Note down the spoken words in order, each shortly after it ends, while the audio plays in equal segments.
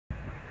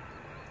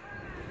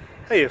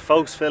Hey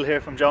folks, Phil here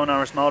from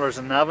Norris Motors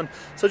in Navan.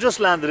 So just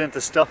landed into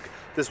stock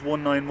this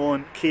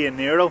 191 Kia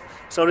Niro.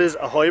 So it is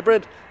a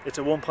hybrid, it's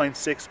a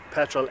 1.6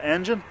 petrol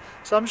engine.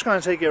 So I'm just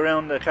going to take you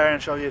around the car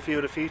and show you a few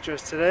of the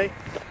features today.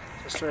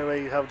 So straight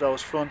away you have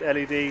those front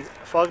LED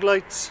fog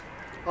lights,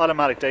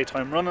 automatic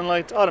daytime running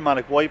lights,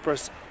 automatic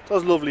wipers,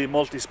 those lovely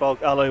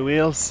multi-spoke alloy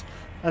wheels.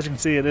 As you can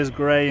see, it is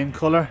grey in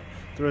colour.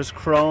 There is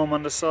chrome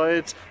on the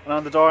sides and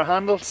on the door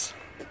handles.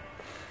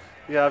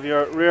 You have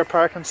your rear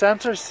parking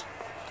sensors.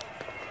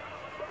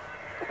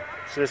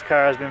 So this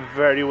car has been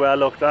very well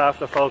looked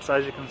after, folks,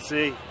 as you can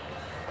see.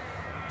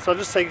 So I'll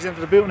just take you into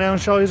the boot now and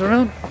show you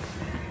around.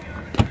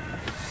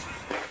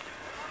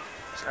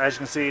 So as you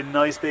can see, a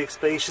nice big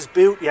spacious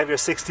boot. You have your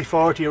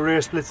 60/40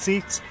 rear split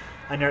seats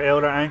and your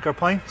outer anchor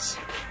points.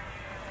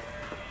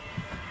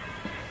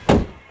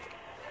 So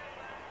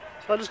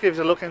I'll just give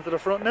you a look into the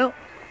front now.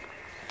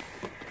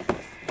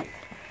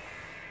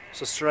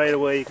 So straight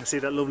away you can see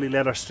that lovely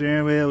leather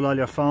steering wheel with all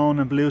your phone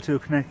and Bluetooth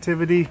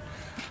connectivity.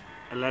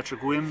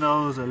 Electric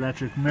windows,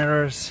 electric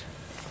mirrors.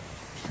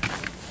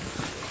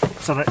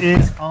 So there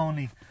is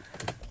only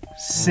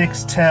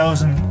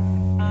 6,000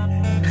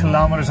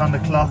 kilometers on the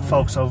clock,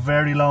 folks, so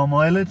very low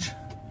mileage.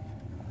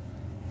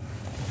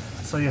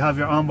 So you have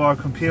your onboard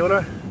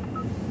computer,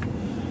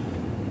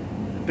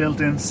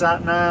 built-in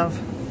sat-nav,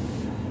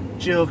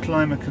 dual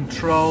climate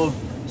control,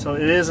 so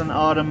it is an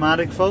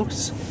automatic,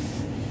 folks.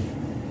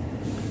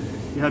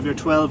 You have your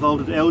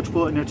 12-volt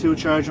output and your 2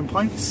 charging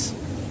points.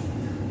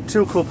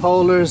 2 cup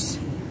holders,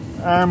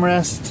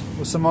 armrest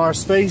with some more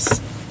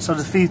space. So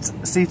the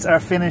seats are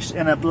finished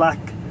in a black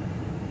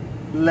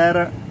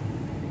leather,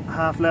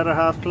 half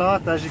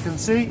cloth, as you can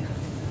see.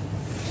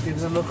 Just give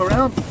us a look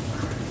around.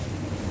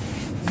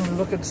 Have a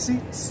look at the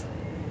seats.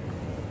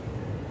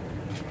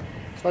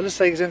 So I'll just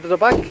take us into the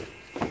back.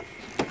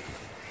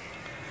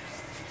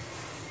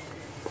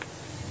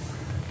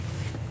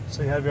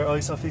 So you have your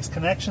ISOFIX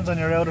connections on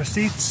your outer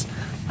seats,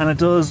 and it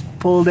does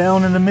pull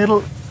down in the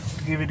middle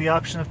to give you the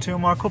option of 2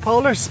 more cup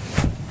holders.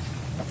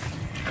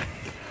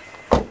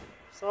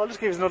 So I'll just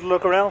give you another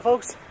look around,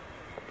 folks.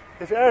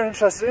 If you are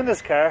interested in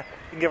this car,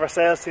 you can give our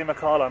sales team a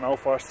call on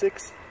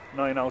 046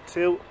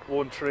 902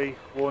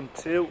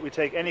 1312. We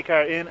take any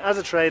car in as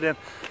a trade-in,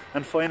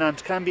 and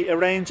finance can be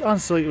arranged on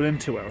site within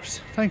 2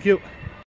 hours. Thank you.